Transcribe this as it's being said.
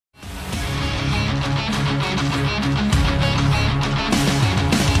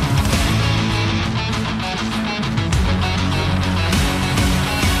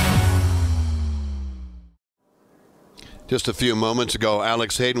Just a few moments ago,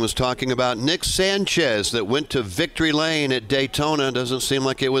 Alex Hayden was talking about Nick Sanchez that went to victory lane at Daytona. Doesn't seem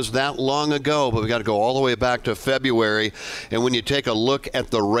like it was that long ago, but we got to go all the way back to February. And when you take a look at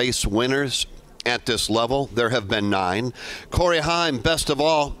the race winners at this level, there have been 9. Corey Heim, best of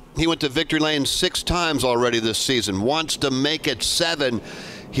all, he went to victory lane 6 times already this season. Wants to make it 7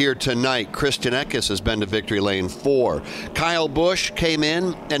 here tonight. Christian Eckes has been to victory lane 4. Kyle Busch came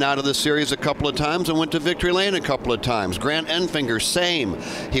in and out of the series a couple of times and went to victory lane a couple of times. Grant Enfinger, same.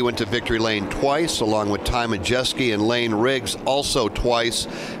 He went to victory lane twice, along with Ty Majeski and Lane Riggs also twice.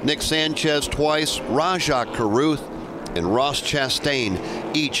 Nick Sanchez twice. Rajah Caruth and Ross Chastain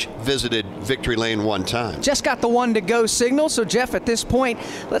each visited victory lane 1 time. Just got the 1 to go signal. So Jeff, at this point,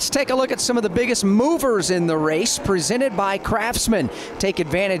 let's take a look at some of the biggest movers in the race presented by Craftsman. Take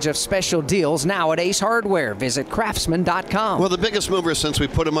advantage of special deals now at Ace Hardware. Visit craftsman.com. Well, the biggest mover since we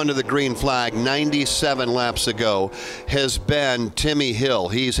put him under the green flag 97 laps ago has been Timmy Hill.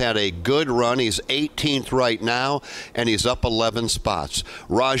 He's had a good run. He's 18th right now, and he's up 11 spots.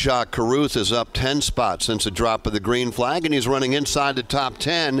 Rajah Caruth is up 10 spots since the drop of the green flag, and he's running inside the top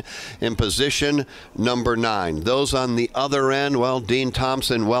 10 in position number 9. Those on the other end, well, Dean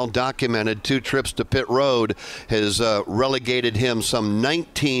Thompson, well documented, 2 trips to pit road has relegated him some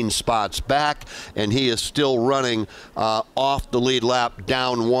 19 spots back, and he is still running off the lead lap,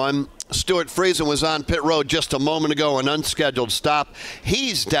 down 1. Stuart Friesen was on pit road just a moment ago, an unscheduled stop.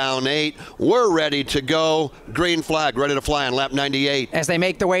 He's down 8. We're ready to go. Green flag, ready to fly on lap 98. As they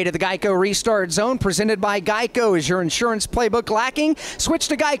make their way to the Geico Restart Zone, presented by Geico. Is your insurance playbook lacking? Switch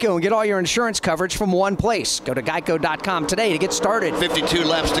to Geico and get all your insurance coverage from one place. Go to geico.com today to get started. 52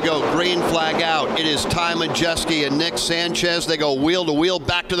 laps to go. Green flag out. It is Ty Majeski and Nick Sanchez. They go wheel to wheel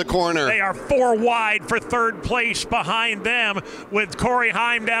back to the corner. They are 4 wide for 3rd place behind them, with Corey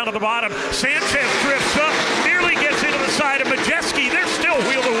Heim down to the bottom. Sanchez drifts up, nearly gets into the side of Majeski. They're still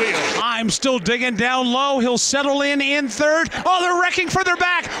wheel to wheel. I'm still digging down low. He'll settle in 3rd. Oh, they're wrecking further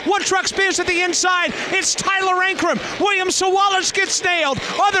back. One truck spins at the inside. It's Tyler Ankrum. William Sawalich gets nailed.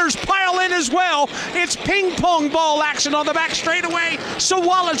 Others pile in as well. It's ping pong ball action on the back straightaway.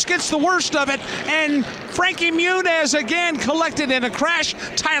 Sawalich gets the worst of it, and Frankie Muniz again collected in a crash.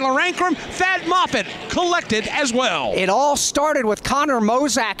 Tyler Ankrum, Thad Moffitt collected as well. It all started with Connor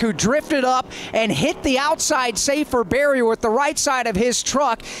Mozak, who drifted up and hit the outside safer barrier with the right side of his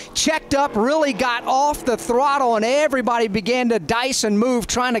truck, checked up, really got off the throttle, and everybody began to dice and move,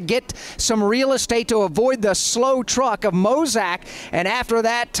 trying to get some real estate to avoid the slow truck of Mozak. And after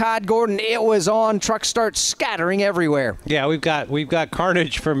that, Todd Gordon, it was on. Trucks start scattering everywhere. Yeah, we've got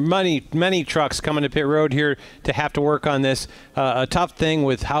carnage for many trucks coming to pit road here to have to work on this. A tough thing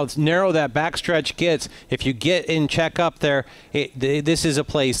with how narrow that backstretch gets. If you get in check up there, this is a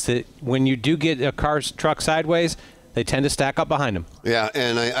place that when you do get a truck sideways, they tend to stack up behind them. Yeah,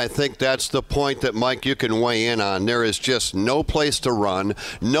 and I think that's the point that, Mike, you can weigh in on. There is just no place to run,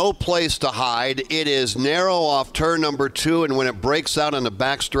 no place to hide. It is narrow off turn number 2, and when it breaks out on the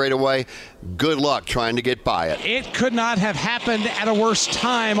back straightaway, good luck trying to get by it. It could not have happened at a worse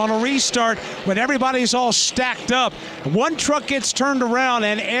time on a restart when everybody's all stacked up. One truck gets turned around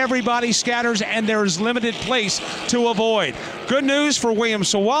and everybody scatters, and there's limited place to avoid. Good news for William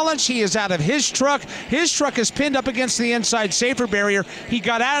Sawalich. He is out of his truck. His truck is pinned up against the inside safer barrier. He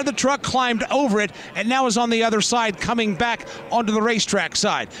got out of the truck, climbed over it, and now is on the other side, coming back onto the racetrack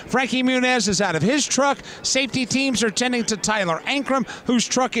side. Frankie Muniz is out of his truck. Safety teams are tending to Tyler Ankrum, whose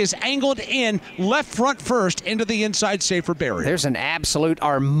truck is angled in left front first into the inside safer barrier. There's an absolute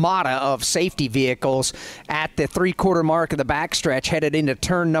armada of safety vehicles at the 3/4 mark of the backstretch headed into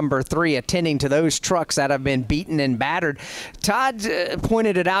turn number 3, attending to those trucks that have been beaten and battered. Todd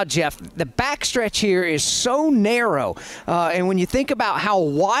pointed it out, Jeff. The backstretch here is so narrow, and when you think about how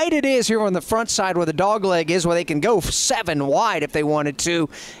wide it is here on the front side where the dog leg is, where they can go 7 wide if they wanted to,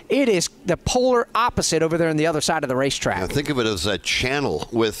 it is the polar opposite over there on the other side of the racetrack. Now think of it as a channel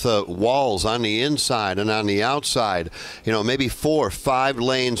with walls on the inside and on the outside, maybe 4 or 5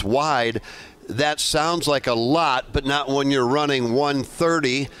 lanes wide. That sounds like a lot, but not when you're running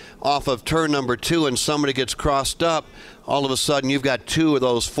 130 off of turn number 2 and somebody gets crossed up. All of a sudden, you've got 2 of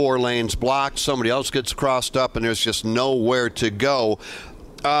those 4 lanes blocked. Somebody else gets crossed up, and there's just nowhere to go.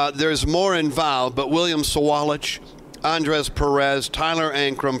 There's more involved, but William Sawalich, Andres Perez, Tyler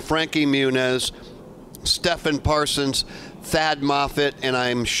Ankrum, Frankie Muniz, Stephen Parsons, Thad Moffitt, and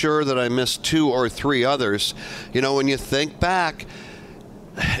I'm sure that I missed 2 or 3 others. When you think back,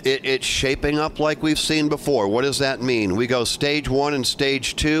 it's shaping up like we've seen before. What does that mean? We go stage 1 and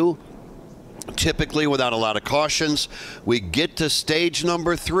stage 2, typically without a lot of cautions. We get to stage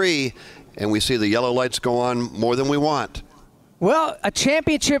number 3, and we see the yellow lights go on more than we want. Well, a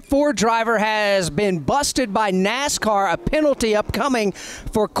Championship 4 driver has been busted by NASCAR, a penalty upcoming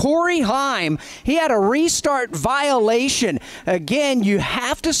for Corey Heim. He had a restart violation. Again, you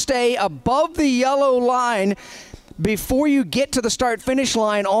have to stay above the yellow line before you get to the start-finish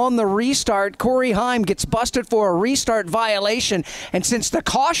line on the restart. Corey Heim gets busted for a restart violation, and since the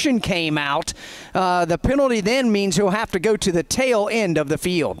caution came out, the penalty then means he'll have to go to the tail end of the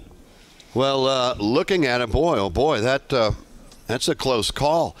field. Well, looking at it, boy, oh boy, that's a close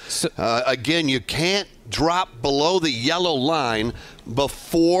call. Again, you can't drop below the yellow line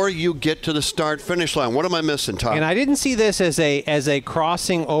before you get to the start-finish line. What am I missing, Tom? And I didn't see this as a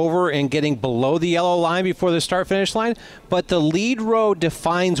crossing over and getting below the yellow line before the start-finish line, but the lead row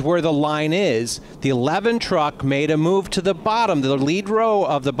defines where the line is. The 11 truck made a move to the bottom. The lead row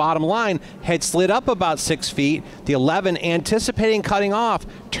of the bottom line had slid up about 6 feet. The 11, anticipating cutting off,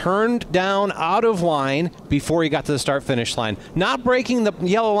 turned down out of line before he got to the start-finish line. Not breaking the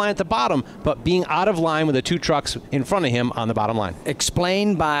yellow line at the bottom, but being out of line with the 2 trucks in front of him on the bottom line.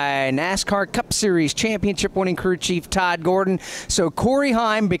 Explained by NASCAR Cup Series championship winning crew chief Todd Gordon. So Corey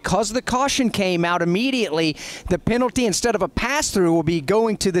Heim, because the caution came out immediately, the penalty instead of a pass-through will be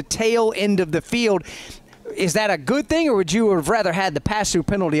going to the tail end of the field. Is that a good thing, or would you have rather had the pass-through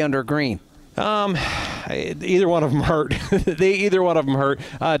penalty under green? Either one of them hurt. Either one of them hurt.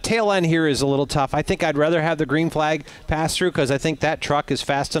 Tail end here is a little tough. I think I'd rather have the green flag pass through because I think that truck is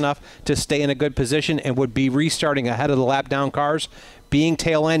fast enough to stay in a good position and would be restarting ahead of the lap down cars. Being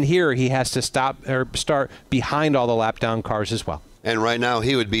tail end here, he has to stop or start behind all the lap down cars as well. And right now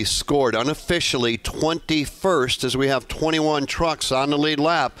he would be scored unofficially 21st as we have 21 trucks on the lead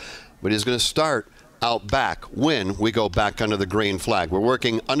lap, but he's going to start out back when we go back under the green flag. We're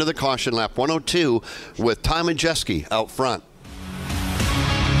working under the caution lap 102 with Ty Majeski out front.